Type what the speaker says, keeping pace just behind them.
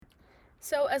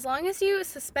So, as long as you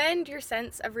suspend your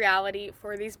sense of reality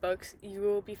for these books, you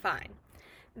will be fine.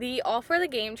 The All for the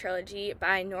Game trilogy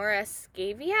by Nora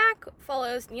Skaviak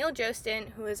follows Neil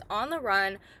Jostin, who is on the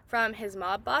run from his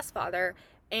mob boss father,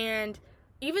 and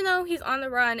even though he's on the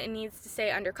run and needs to stay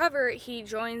undercover, he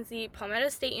joins the Palmetto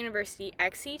State University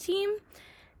XC team.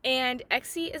 And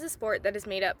XC is a sport that is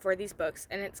made up for these books,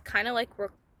 and it's kind of like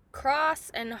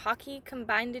lacrosse and hockey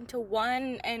combined into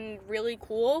one and really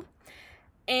cool.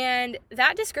 And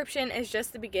that description is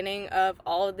just the beginning of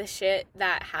all of the shit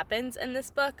that happens in this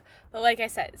book. But like I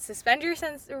said, suspend your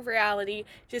sense of reality.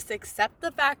 Just accept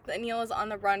the fact that Neil is on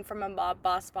the run from a mob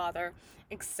boss father.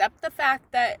 Accept the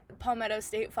fact that Palmetto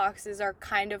State Foxes are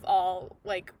kind of all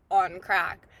like on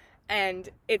crack. And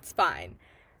it's fine.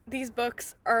 These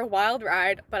books are a wild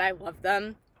ride, but I love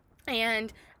them.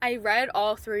 And I read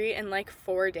all three in like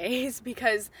 4 days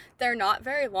because they're not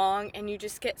very long and you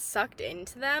just get sucked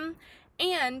into them.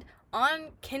 And on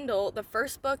Kindle, the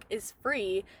first book is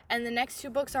free and the next two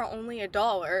books are only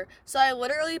 $1. So I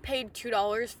literally paid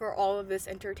 $2 for all of this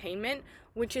entertainment,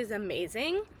 which is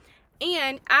amazing.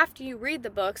 And after you read the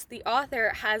books, the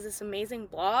author has this amazing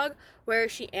blog where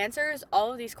she answers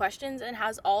all of these questions and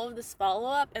has all of this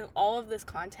follow-up and all of this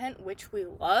content, which we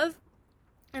love.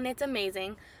 And it's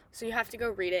amazing, so you have to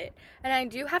go read it. And I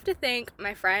do have to thank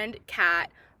my friend Kat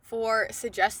for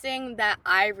suggesting that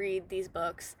I read these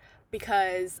books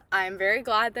because I'm very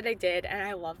glad that I did and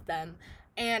I love them.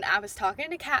 And I was talking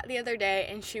to Kat the other day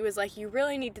and she was like, you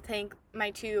really need to thank my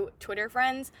two Twitter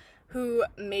friends who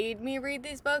made me read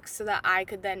these books so that I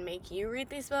could then make you read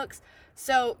these books.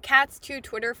 So Kat's two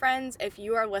Twitter friends, if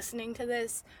you are listening to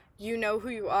this, you know who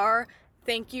you are.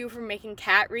 Thank you for making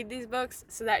Kat read these books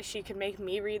so that she could make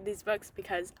me read these books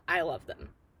because I love them.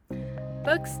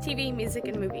 Books, TV, music,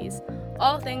 and movies.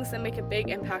 All things that make a big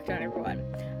impact on everyone.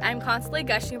 I'm constantly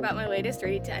gushing about my latest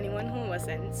read to anyone who will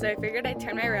listen, so I figured I'd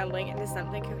turn my rambling into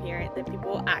something coherent that people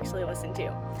will actually listen to,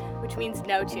 which means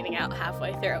no tuning out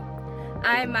halfway through.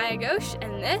 I'm Maya Ghosh,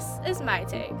 and this is my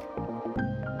take.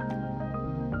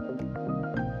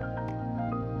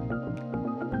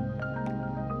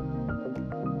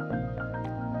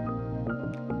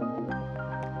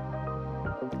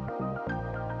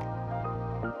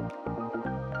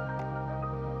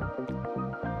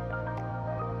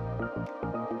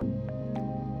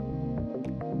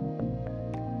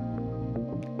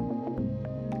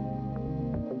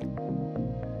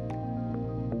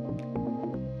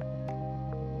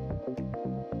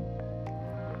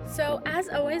 So, as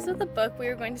always with the book, we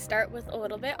are going to start with a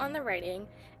little bit on the writing.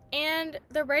 And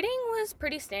the writing was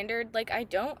pretty standard. Like, I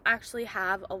don't actually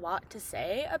have a lot to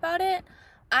say about it.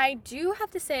 I do have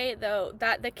to say, though,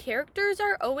 that the characters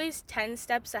are always 10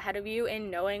 steps ahead of you in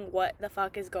knowing what the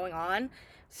fuck is going on.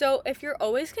 So, if you're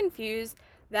always confused,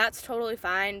 that's totally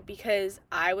fine because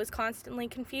I was constantly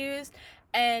confused.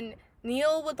 And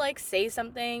Neil would, like, say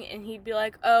something and he'd be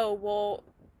like, oh, well,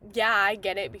 yeah, I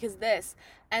get it because this.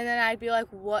 And then I'd be like,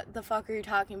 what the fuck are you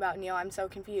talking about, Neil? I'm so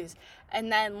confused. And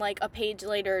then, like, a page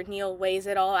later, Neil lays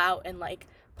it all out in, like,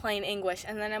 plain English.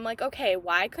 And then I'm like, okay,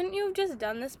 why couldn't you have just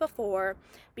done this before?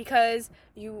 Because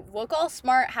you look all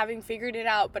smart having figured it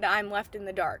out, but I'm left in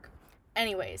the dark.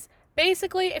 Anyways,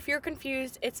 basically, if you're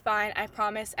confused, it's fine. I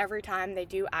promise every time they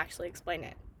do actually explain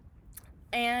it.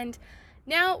 And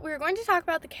now we're going to talk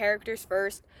about the characters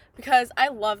first because I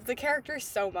love the characters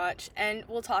so much, and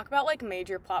we'll talk about, like,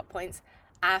 major plot points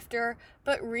after,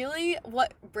 but really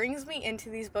what brings me into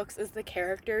these books is the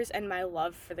characters and my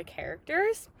love for the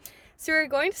characters. So we're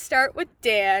going to start with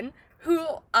Dan, who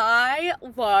I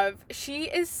love. She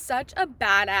is such a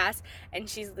badass and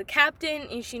she's the captain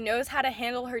and she knows how to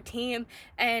handle her team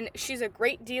and she's a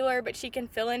great dealer, but she can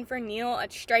fill in for Neil, a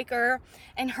striker,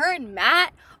 and her and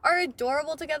Matt are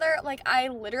adorable together. Like, I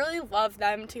literally love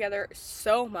them together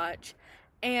so much.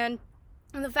 And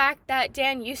the fact that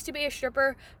Dan used to be a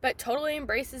stripper but totally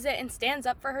embraces it and stands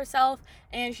up for herself,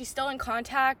 and she's still in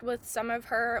contact with some of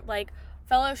her, like,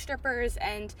 fellow strippers,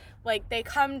 and, like, they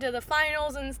come to the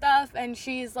finals and stuff, and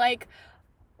she's like,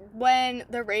 when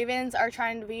the Ravens are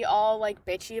trying to be all, like,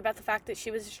 bitchy about the fact that she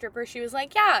was a stripper, she was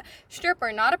like, yeah,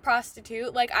 stripper, not a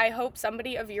prostitute. Like, I hope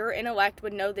somebody of your intellect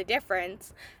would know the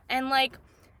difference. And, like,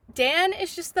 Dan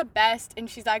is just the best and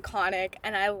she's iconic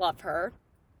and I love her.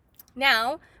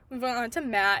 Now, moving on to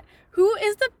Matt, who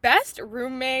is the best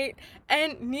roommate,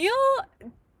 and Neil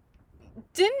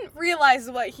didn't realize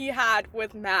what he had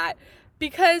with Matt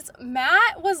because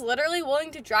Matt was literally willing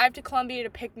to drive to Columbia to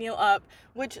pick Neil up,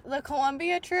 which the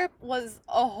Columbia trip was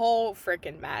a whole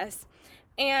freaking mess.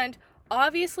 And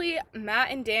obviously, Matt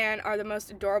and Dan are the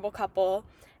most adorable couple,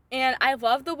 And I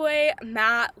love the way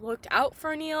Matt looked out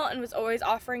for Neil and was always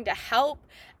offering to help.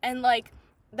 And like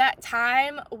that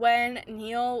time when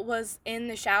Neil was in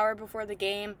the shower before the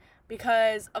game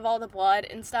because of all the blood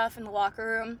and stuff in the locker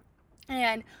room,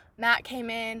 and Matt came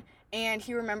in and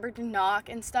he remembered to knock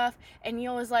and stuff, and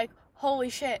Neil was like, holy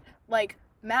shit, like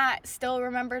Matt still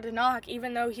remembered to knock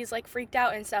even though he's like freaked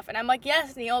out and stuff. And I'm like,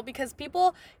 yes, Neil, because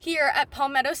people here at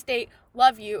Palmetto State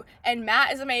love you, and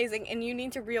Matt is amazing, and you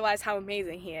need to realize how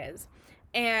amazing he is.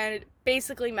 And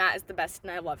basically Matt is the best,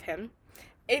 and I love him.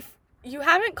 If you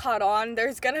haven't caught on,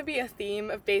 there's gonna be a theme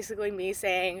of basically me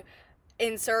saying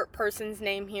insert person's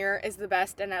name here is the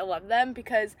best and I love them,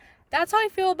 because that's how I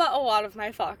feel about a lot of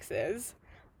my foxes.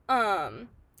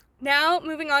 Now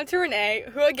moving on to Renee,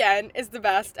 who again is the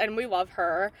best and we love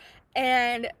her.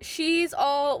 And she's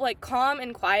all like calm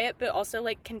and quiet, but also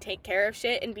like can take care of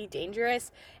shit and be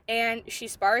dangerous. And she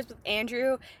spars with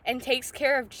Andrew and takes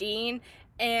care of Jean.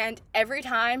 And every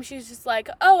time she's just like,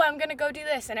 oh, I'm gonna go do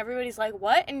this. And everybody's like,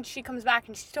 what? And she comes back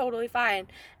and she's totally fine.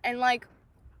 And like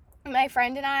my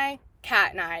friend and I,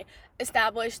 Kat and I,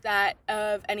 established that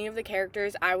of any of the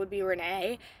characters, I would be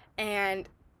Renee. And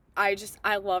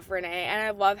I love Renee, and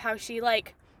I love how she's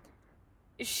like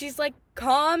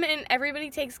calm and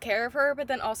everybody takes care of her, but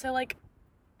then also like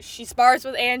she spars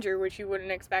with Andrew, which you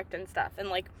wouldn't expect and stuff. And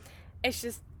like it's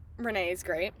just, Renee is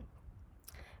great.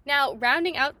 Now,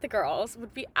 rounding out the girls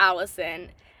would be Allison.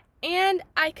 And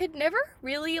I could never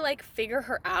really like figure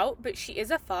her out, but she is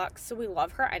a fox, so we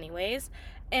love her anyways.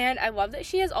 And I love that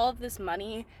she has all of this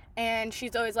money and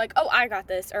she's always like, oh, I got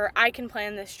this, or I can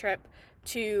plan this trip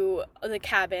to the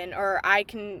cabin, or I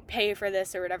can pay for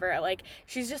this or whatever. Like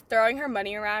she's just throwing her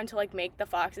money around to like make the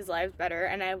foxes' lives better,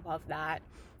 and I love that.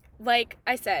 Like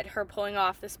I said, her pulling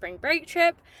off the spring break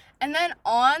trip, and then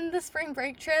on the spring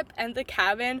break trip and the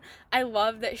cabin, I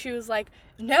love that she was like,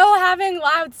 no having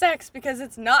loud sex because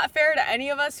it's not fair to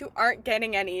any of us who aren't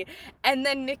getting any. And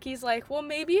then Nikki's like, well,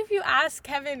 maybe if you ask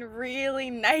Kevin really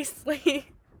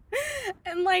nicely.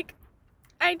 And like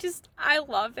I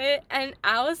love it. And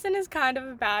Allison is kind of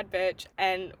a bad bitch,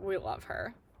 and we love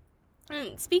her.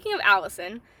 And speaking of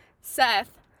Allison,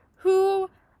 Seth, who,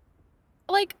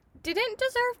 like, didn't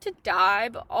deserve to die,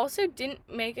 but also didn't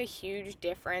make a huge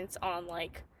difference on,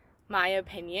 like, my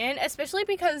opinion. Especially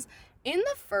because in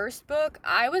the first book,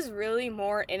 I was really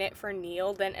more in it for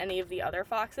Neil than any of the other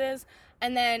foxes.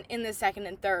 And then in the second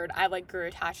and third, I, like, grew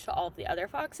attached to all of the other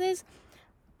foxes.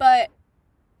 But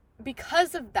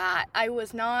because of that, I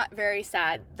was not very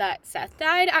sad that Seth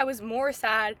died. I was more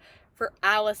sad for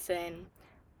Allison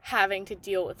having to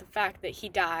deal with the fact that he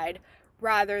died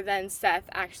rather than Seth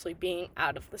actually being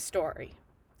out of the story.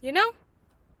 You know?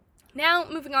 Now,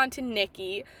 moving on to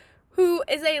Nikki, who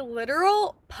is a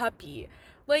literal puppy.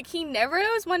 Like, he never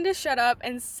knows when to shut up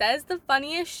and says the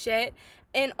funniest shit,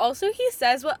 and also he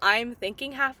says what I'm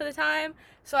thinking half of the time,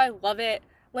 so I love it.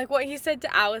 Like what he said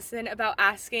to Allison about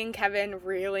asking Kevin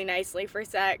really nicely for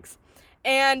sex.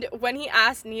 And when he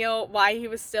asked Neil why he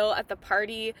was still at the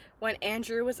party when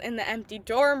Andrew was in the empty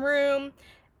dorm room.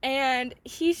 And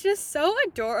he's just so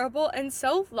adorable and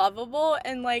so lovable,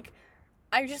 and like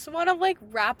I just want to like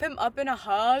wrap him up in a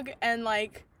hug, and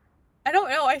like I don't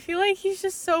know, I feel like he's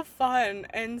just so fun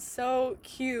and so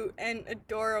cute and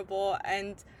adorable.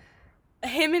 And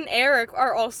him and Eric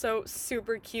are also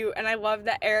super cute, and I love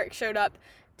that Eric showed up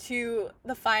to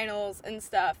the finals and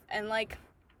stuff, and like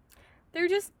they're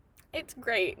just, it's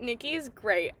great. Nikki is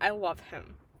great. I love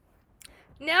him.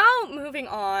 Now moving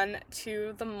on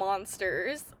to the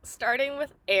monsters, starting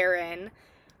with Aaron,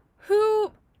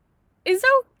 who is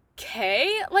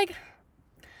okay. Like,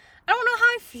 I don't know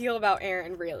how I feel about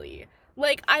Aaron, really.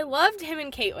 Like, I loved him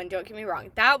and Caitlin, don't get me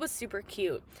wrong. That was super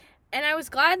cute. And I was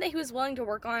glad that he was willing to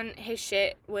work on his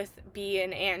shit with Bea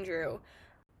and Andrew.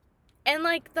 And,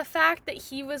 like, the fact that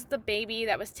he was the baby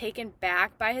that was taken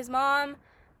back by his mom,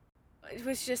 it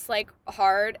was just, like,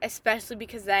 hard, especially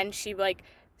because then she, like,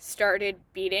 started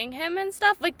beating him and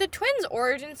stuff. Like, the twins'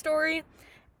 origin story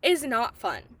is not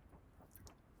fun.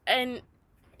 And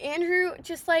Andrew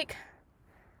just, like,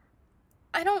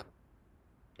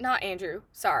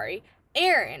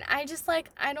 Aaron, I just, like,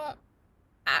 I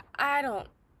don't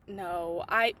know.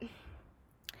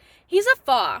 He's a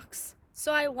fox.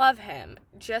 So I love him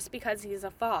just because he's a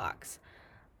fox.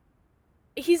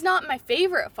 He's not my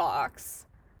favorite fox,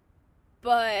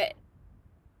 but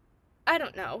I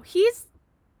don't know.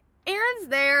 Aaron's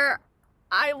there.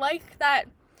 I like that.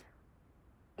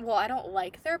 Well, I don't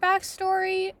like their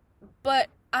backstory, but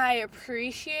I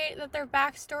appreciate that their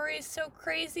backstory is so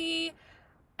crazy,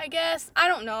 I guess. I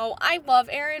don't know. I love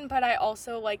Aaron, but I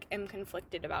also, like, am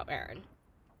conflicted about Aaron.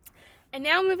 And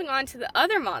now moving on to the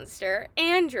other monster,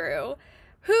 Andrew,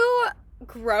 who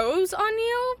grows on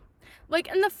you. Like,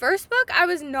 in the first book, I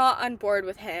was not on board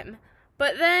with him.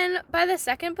 But then by the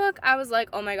second book, I was like,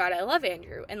 oh my god, I love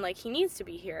Andrew. And, like, he needs to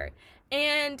be here.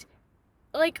 And,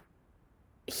 like,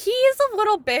 he's a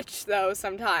little bitch, though,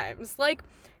 sometimes. Like,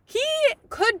 he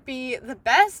could be the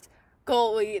best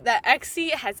goalie that XC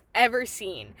has ever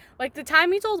seen. Like, the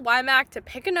time he told Wymack to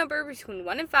pick a number between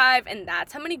 1 and 5, and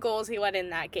that's how many goals he let in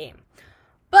that game.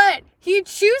 But he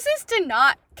chooses to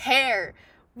not care,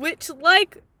 which,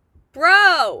 like,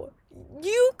 bro,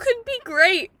 you could be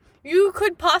great. You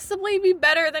could possibly be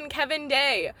better than Kevin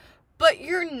Day, but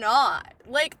you're not.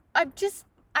 Like,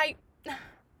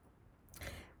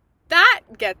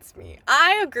 that gets me.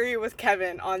 I agree with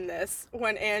Kevin on this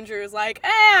when Andrew's like,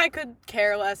 I could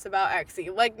care less about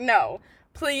XE. Like, no,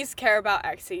 please care about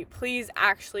XE. Please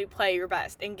actually play your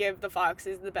best and give the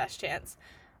Foxes the best chance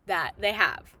that they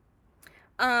have.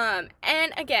 And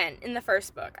again, in the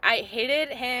first book, I hated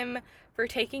him for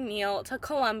taking Neil to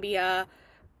Columbia,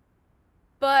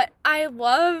 but I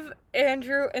love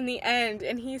Andrew in the end,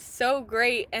 and he's so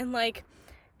great, and, like,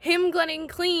 him getting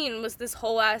clean was this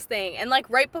whole ass thing, and, like,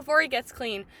 right before he gets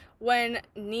clean, when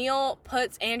Neil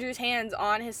puts Andrew's hands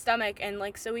on his stomach and,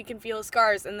 like, so he can feel his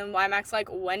scars, and then Wymack's like,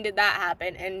 when did that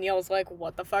happen? And Neil's like,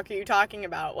 what the fuck are you talking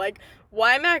about? Like,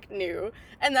 Wymack knew,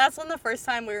 and that's when the first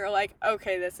time we were like,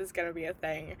 okay, this is gonna be a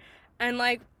thing. And,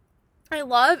 like, I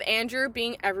love Andrew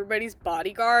being everybody's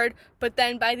bodyguard, but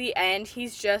then by the end,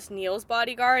 he's just Neil's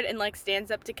bodyguard and, like,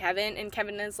 stands up to Kevin, and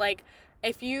Kevin is like,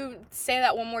 if you say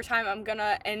that one more time, I'm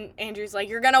gonna, and Andrew's like,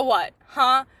 you're gonna what?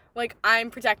 Huh? Like,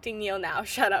 I'm protecting Neil now.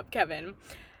 Shut up, Kevin.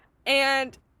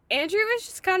 And Andrew is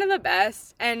just kind of the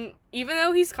best, and even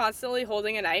though he's constantly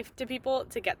holding a knife to people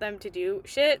to get them to do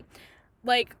shit,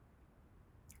 like,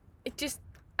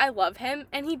 I love him,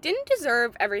 and he didn't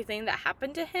deserve everything that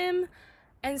happened to him.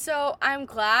 And so I'm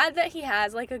glad that he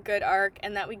has, like, a good arc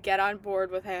and that we get on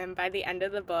board with him by the end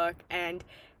of the book, and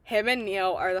him and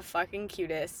Neil are the fucking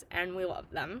cutest, and we love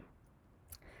them.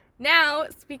 Now,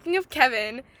 speaking of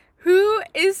Kevin, who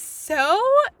is so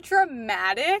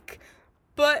dramatic,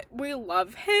 but we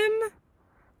love him.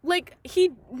 Like,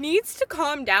 he needs to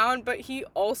calm down, but he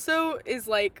also is,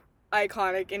 like,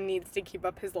 iconic and needs to keep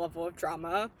up his level of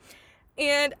drama.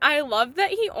 And I love that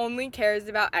he only cares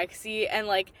about Exy, and,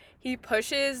 like, he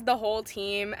pushes the whole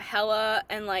team hella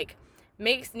and, like,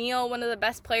 makes Neil one of the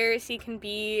best players he can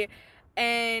be.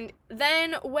 And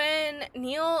then when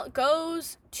Neil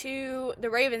goes to the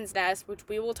Raven's Nest, which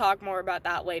we will talk more about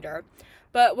that later,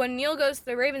 but when Neil goes to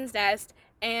the Raven's Nest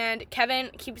and Kevin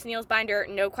keeps Neil's binder,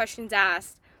 no questions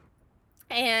asked,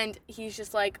 and he's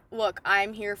just like, look,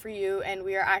 I'm here for you, and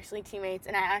we are actually teammates,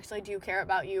 and I actually do care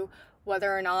about you,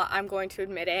 whether or not I'm going to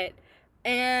admit it.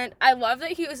 And I love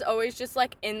that he was always just,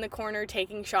 like, in the corner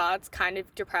taking shots, kind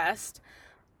of depressed.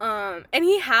 And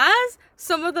he has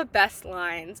some of the best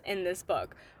lines in this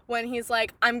book. When he's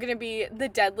like, I'm gonna be the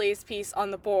deadliest piece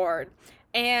on the board.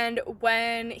 And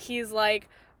when he's like,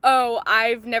 oh,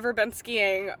 I've never been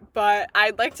skiing, but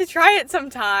I'd like to try it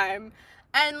sometime.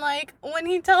 And, like, when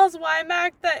he tells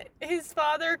Wymack that his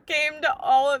father came to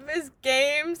all of his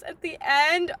games at the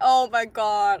end, oh my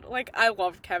god, like, I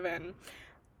love Kevin.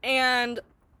 And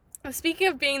speaking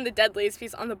of being the deadliest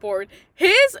piece on the board,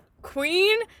 his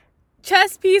queen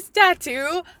chess piece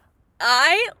tattoo,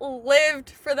 I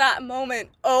lived for that moment.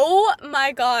 Oh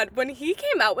my god, when he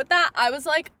came out with that, I was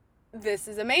like, this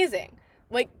is amazing.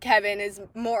 Like, Kevin is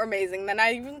more amazing than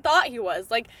I even thought he was.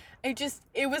 Like,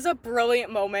 it was a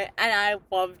brilliant moment, and I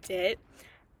loved it.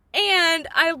 And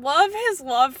I love his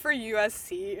love for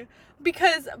USC,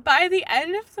 because by the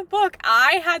end of the book,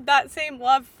 I had that same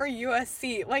love for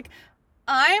USC. Like,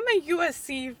 I'm a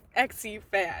USC XC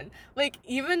fan. Like,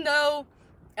 even though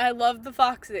I love the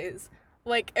Foxes,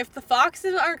 like, if the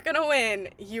Foxes aren't gonna win,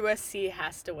 USC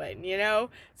has to win, you know?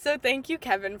 So thank you,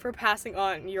 Kevin, for passing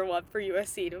on your love for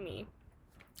USC to me.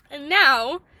 And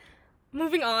now,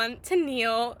 moving on to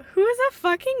Neil, who is a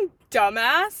fucking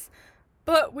dumbass,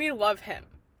 but we love him.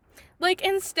 Like,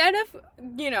 instead of,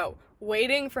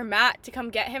 waiting for Matt to come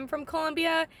get him from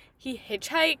Columbia, he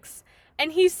hitchhikes,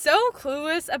 and he's so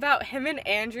clueless about him and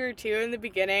Andrew, too, in the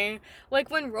beginning.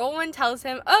 Like, when Roland tells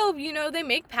him, oh, they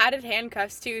make padded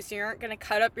handcuffs, too, so you aren't gonna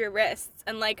cut up your wrists,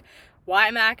 and, like,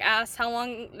 Wymack asks how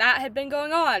long that had been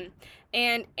going on.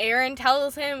 And Aaron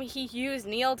tells him he used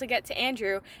Neil to get to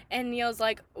Andrew. And Neil's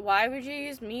like, why would you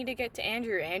use me to get to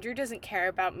Andrew? Andrew doesn't care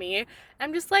about me.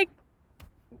 I'm just like,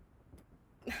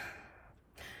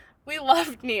 we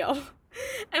love Neil.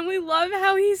 And we love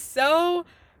how he's so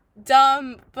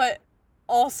dumb, but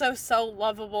also so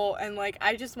lovable, and like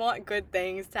I just want good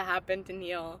things to happen to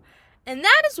Neil. And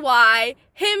that is why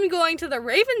him going to the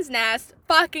Raven's Nest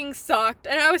fucking sucked.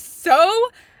 And I was so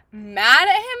mad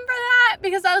at him for that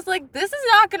because I was like, this is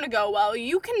not gonna go well.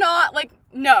 You cannot, like,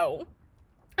 no.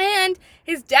 And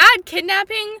his dad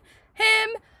kidnapping him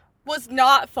was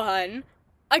not fun.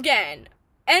 Again,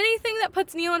 anything that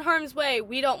puts Neil in harm's way,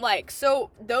 we don't like.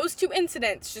 So those two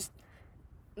incidents, just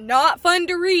not fun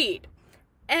to read.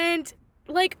 And,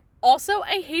 like, also,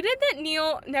 I hated that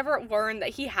Neil never learned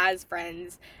that he has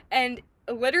friends. And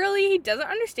literally, he doesn't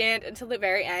understand until the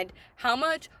very end how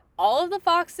much all of the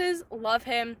foxes love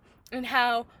him and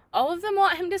how all of them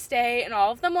want him to stay and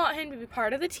all of them want him to be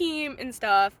part of the team and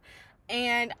stuff.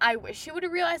 And I wish he would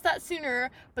have realized that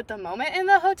sooner. But the moment in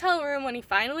the hotel room when he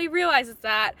finally realizes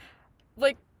that,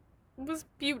 like, was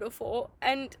beautiful.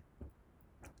 And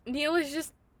Neil is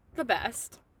just the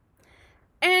best.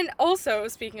 And also,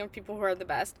 speaking of people who are the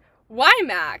best,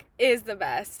 Wymack is the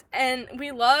best. And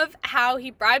we love how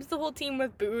he bribes the whole team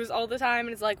with booze all the time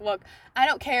and is like, look, I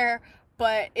don't care,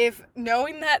 but if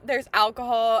knowing that there's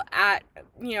alcohol at,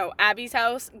 Abby's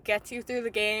house gets you through the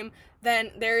game,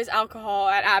 then there's alcohol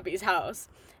at Abby's house.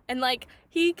 And, like,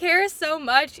 he cares so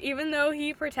much, even though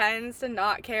he pretends to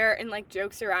not care and, like,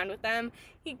 jokes around with them.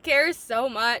 He cares so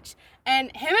much.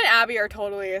 And him and Abby are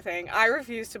totally a thing. I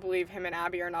refuse to believe him and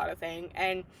Abby are not a thing.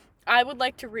 And I would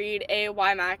like to read a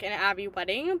Wymack and Abby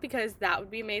wedding because that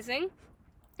would be amazing.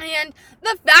 And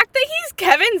the fact that he's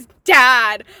Kevin's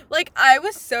dad. Like, I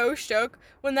was so shook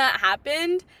when that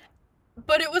happened.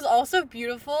 But it was also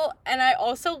beautiful. And I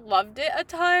also loved it a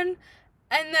ton.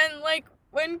 And then, like,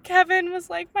 when Kevin was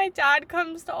like, my dad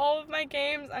comes to all of my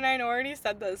games, and I already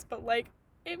said this, but, like,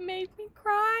 it made me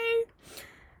cry,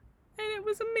 and it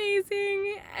was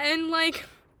amazing, and, like,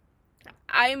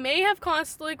 I may have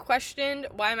constantly questioned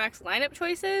Wymack's lineup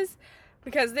choices,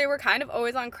 because they were kind of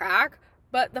always on crack,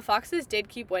 but the Foxes did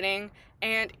keep winning,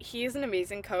 and he's an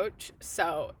amazing coach,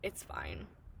 so it's fine.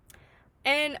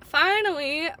 And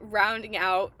finally, rounding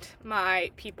out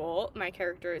my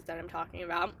characters that I'm talking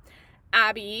about,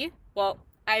 Abby, well,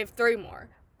 I have 3 more,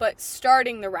 but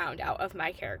starting the round out of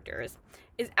my characters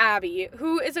is Abby,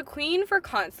 who is a queen for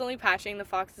constantly patching the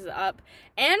foxes up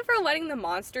and for letting the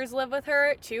monsters live with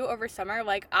her, too, over summer.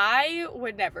 Like, I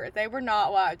would never. They were not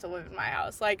allowed to live in my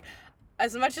house. Like,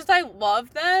 as much as I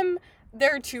love them,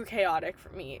 they're too chaotic for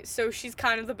me. So she's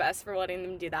kind of the best for letting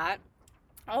them do that.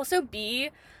 Also, B,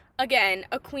 again,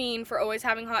 a queen for always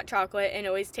having hot chocolate and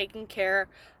always taking care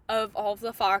of all of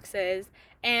the foxes.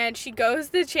 And she goes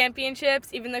to the championships,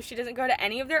 even though she doesn't go to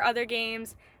any of their other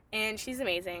games, and she's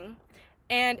amazing.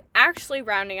 And actually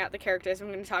rounding out the characters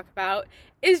I'm going to talk about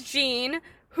is Gene,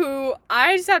 who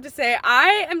I just have to say,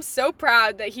 I am so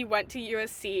proud that he went to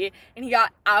USC, and he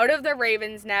got out of the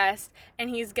Raven's Nest, and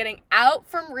he's getting out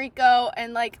from Rico,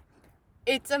 and, like,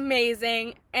 it's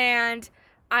amazing, and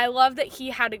I love that he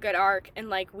had a good arc, and,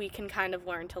 like, we can kind of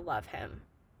learn to love him.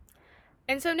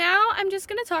 And so now I'm just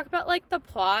going to talk about, like, the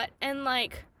plot and,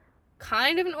 like,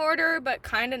 kind of in order, but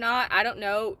kind of not. I don't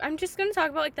know. I'm just going to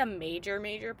talk about, like, the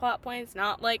major plot points,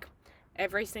 not, like,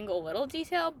 every single little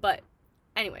detail, but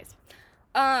anyways.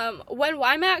 When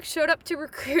Wymack showed up to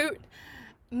recruit,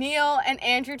 Neil and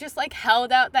Andrew just, like,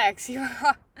 held out the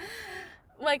Exura,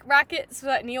 like, racket so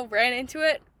that Neil ran into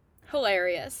it.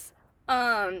 Hilarious.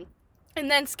 And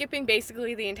then skipping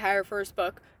basically the entire first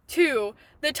book to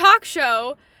the talk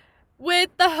show with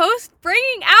the host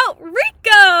bringing out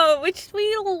Rico, which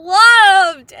we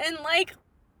loved, and, like,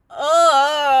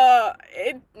 I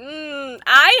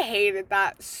hated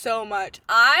that so much.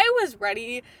 I was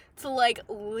ready to, like,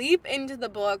 leap into the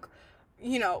book,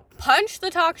 punch the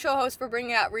talk show host for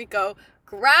bringing out Rico,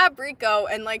 grab Rico,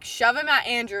 and, like, shove him at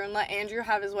Andrew and let Andrew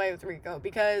have his way with Rico,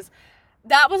 because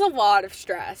that was a lot of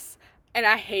stress, and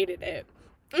I hated it.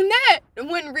 And then,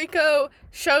 when Rico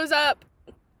shows up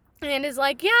and is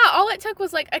like, yeah, all it took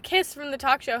was, like, a kiss from the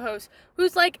talk show host,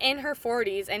 who's, like, in her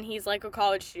 40s, and he's, like, a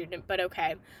college student, but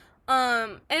okay.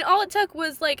 And all it took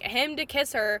was, like, him to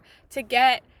kiss her to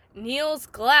get Neil's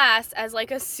glass as, like,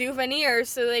 a souvenir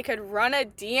so they could run a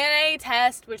DNA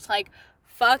test, which, like,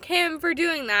 fuck him for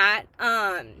doing that.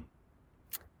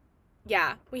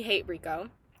 Yeah, we hate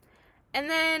Rico. And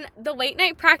then the late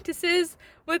night practices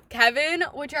with Kevin,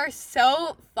 which are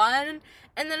so fun.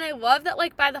 And then I love that,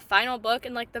 like, by the final book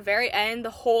and, like, the very end, the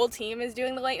whole team is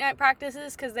doing the late night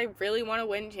practices because they really want to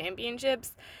win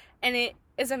championships. And it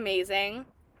is amazing.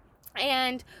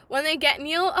 And when they get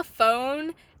Neil a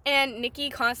phone and Nikki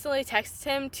constantly texts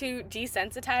him to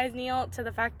desensitize Neil to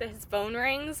the fact that his phone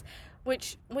rings,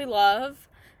 which we love.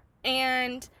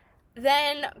 And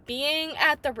then being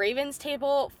at the Ravens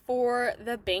table for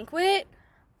the banquet,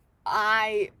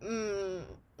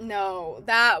 no,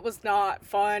 that was not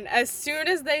fun. As soon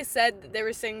as they said that they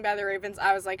were singing by the Ravens,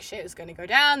 I was like, shit is gonna go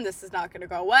down. This is not gonna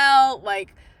go well.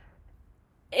 Like,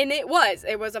 and it was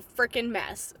a freaking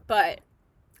mess, but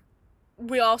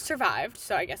we all survived,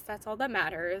 so I guess that's all that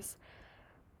matters.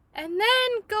 And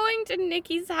then going to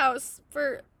Nikki's house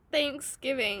for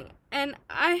Thanksgiving, and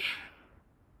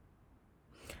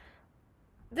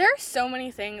there are so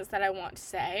many things that I want to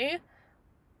say,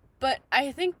 but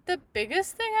I think the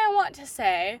biggest thing I want to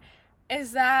say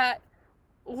is that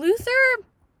Luther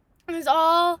is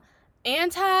all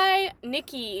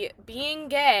anti-Nikki being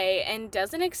gay and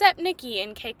doesn't accept Nikki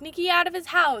and kick Nikki out of his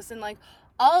house and, like,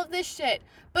 all of this shit.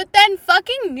 But then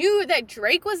fucking knew that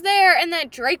Drake was there and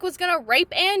that Drake was gonna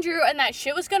rape Andrew and that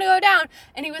shit was gonna go down.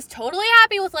 And he was totally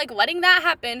happy with, like, letting that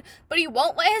happen. But he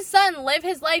won't let his son live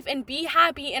his life and be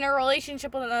happy in a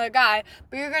relationship with another guy.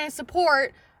 But you're gonna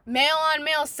support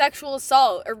male-on-male sexual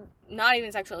assault, or not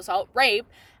even sexual assault, rape.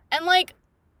 And, like,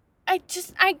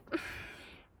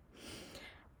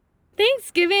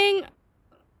 Thanksgiving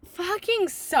fucking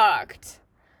sucked.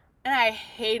 And I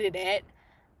hated it.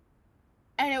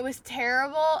 And it was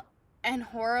terrible and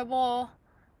horrible.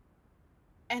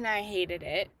 And I hated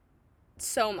it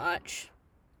so much.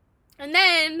 And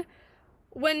then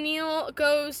when Neil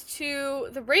goes to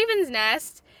the Raven's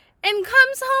Nest and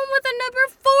comes home with a number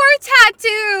 4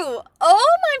 tattoo.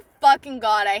 Oh my fucking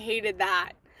god, I hated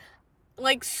that.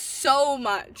 Like, so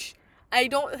much. I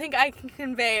don't think I can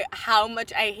convey how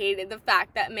much I hated the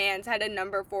fact that Mans had a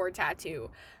number 4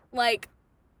 tattoo. Like,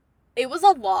 it was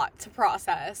a lot to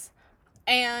process.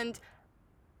 And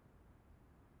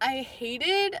I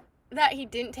hated that he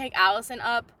didn't take Allison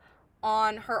up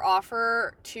on her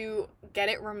offer to get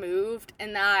it removed,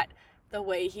 and that the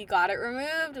way he got it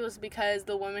removed was because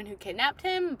the woman who kidnapped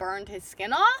him burned his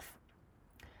skin off.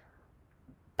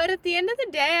 But at the end of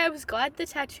the day, I was glad the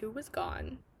tattoo was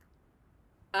gone.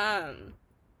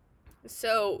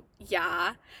 So,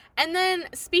 yeah. And then,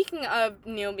 speaking of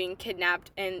Neil being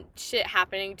kidnapped and shit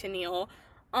happening to Neil,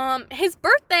 his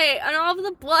birthday and all of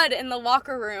the blood in the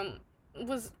locker room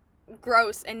was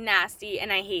gross and nasty,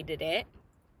 and I hated it.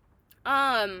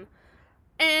 And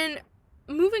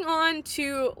moving on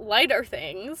to lighter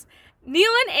things,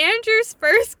 Neil and Andrew's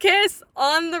first kiss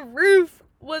on the roof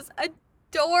was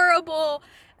adorable.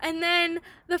 And then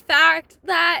the fact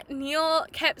that Neil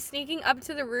kept sneaking up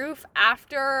to the roof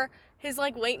after his,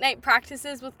 like, late night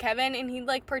practices with Kevin, and he'd,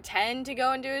 like, pretend to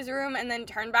go into his room and then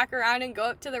turn back around and go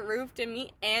up to the roof to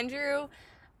meet Andrew,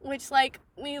 which, like,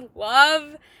 we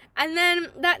love. And then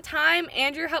that time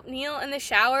Andrew helped Neil in the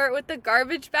shower with the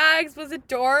garbage bags was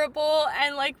adorable,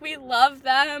 and, like, we love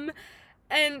them.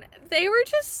 And they were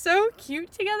just so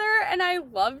cute together, and I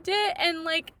loved it, and,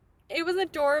 like, it was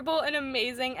adorable and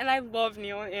amazing, and I love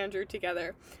Neil and Andrew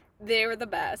together. They were the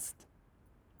best.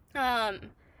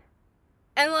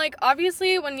 And, like,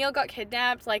 obviously, when Neil got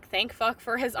kidnapped, like, thank fuck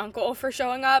for his uncle for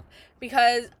showing up,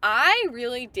 because I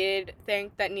really did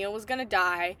think that Neil was gonna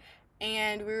die,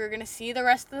 and we were gonna see the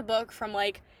rest of the book from,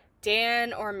 like,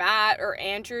 Dan or Matt or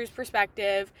Andrew's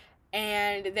perspective,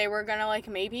 and they were gonna, like,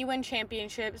 maybe win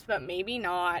championships, but maybe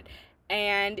not,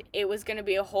 and it was gonna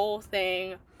be a whole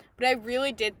thing. But I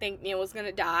really did think Neil was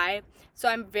gonna die, so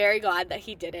I'm very glad that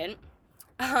he didn't.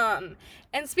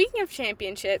 And speaking of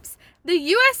championships, the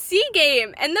USC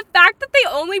game, and the fact that they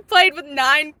only played with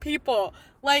 9 people.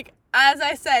 Like, as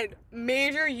I said,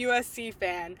 major USC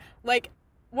fan. Like,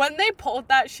 when they pulled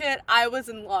that shit, I was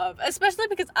in love. Especially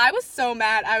because I was so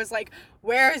mad. I was like,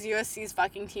 where is USC's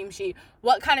fucking team sheet?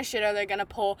 What kind of shit are they gonna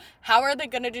pull? How are they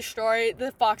gonna destroy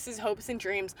the Fox's hopes and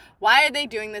dreams? Why are they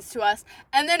doing this to us?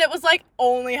 And then it was like,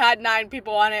 only had 9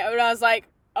 people on it. And I was like,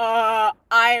 I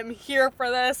am here for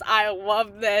this. I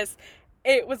love this.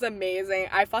 It was amazing.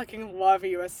 I fucking love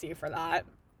USC for that.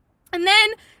 And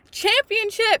then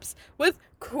championships with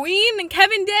Queen and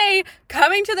Kevin Day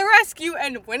coming to the rescue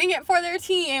and winning it for their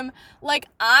team. Like,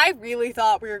 I really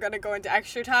thought we were going to go into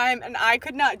extra time, and I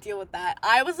could not deal with that.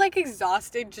 I was, like,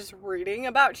 exhausted just reading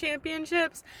about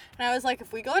championships, and I was like,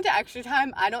 if we go into extra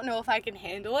time, I don't know if I can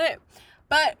handle it.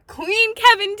 But Queen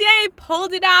Kevin Day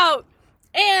pulled it out.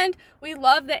 And we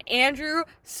love that Andrew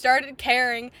started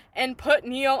caring and put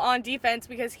Neil on defense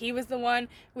because he was the one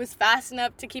who was fast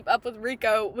enough to keep up with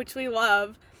Rico, which we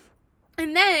love.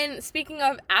 And then, speaking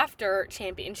of after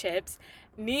championships,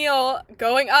 Neil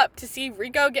going up to see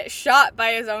Rico get shot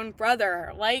by his own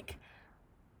brother. Like,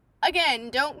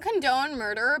 again, don't condone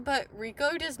murder, but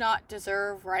Rico does not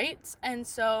deserve rights. And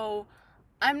so,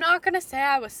 I'm not going to say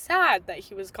I was sad that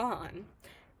he was gone.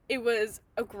 it was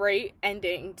a great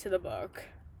ending to the book.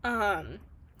 And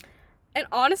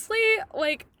honestly,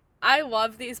 like, I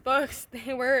love these books.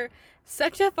 They were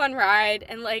such a fun ride,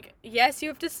 and like, yes, you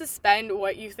have to suspend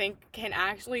what you think can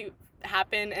actually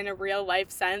happen in a real life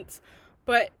sense,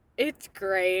 but it's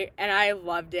great, and I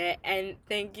loved it. And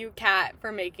thank you, Kat,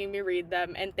 for making me read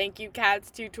them, and thank you,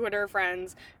 Kat's 2 Twitter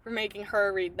friends, for making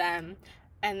her read them.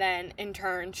 And then in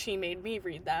turn, she made me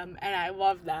read them, and I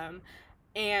love them,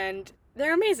 and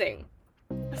they're amazing.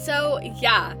 So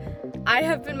yeah, I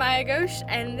have been Maya Ghosh,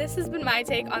 and this has been my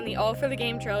take on the All for the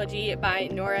Game trilogy by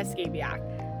Nora Skabiak.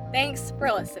 Thanks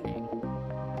for listening.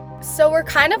 So we're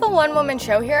kind of a one-woman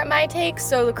show here at My Take,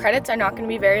 so the credits are not going to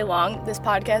be very long. This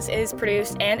podcast is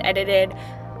produced and edited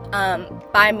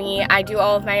by me. I do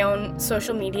all of my own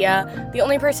social media. The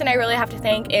only person I really have to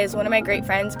thank is one of my great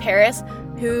friends, Paris,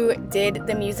 who did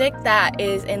the music that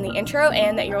is in the intro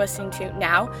and that you're listening to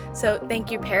now. So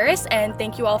thank you, Paris, and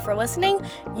thank you all for listening.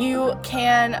 You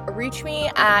can reach me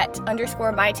at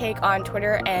 _mytake on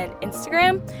Twitter and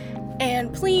Instagram.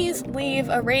 And please leave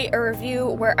a rate or review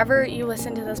wherever you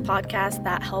listen to this podcast.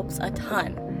 That helps a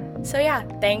ton. So yeah,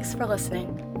 thanks for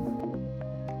listening.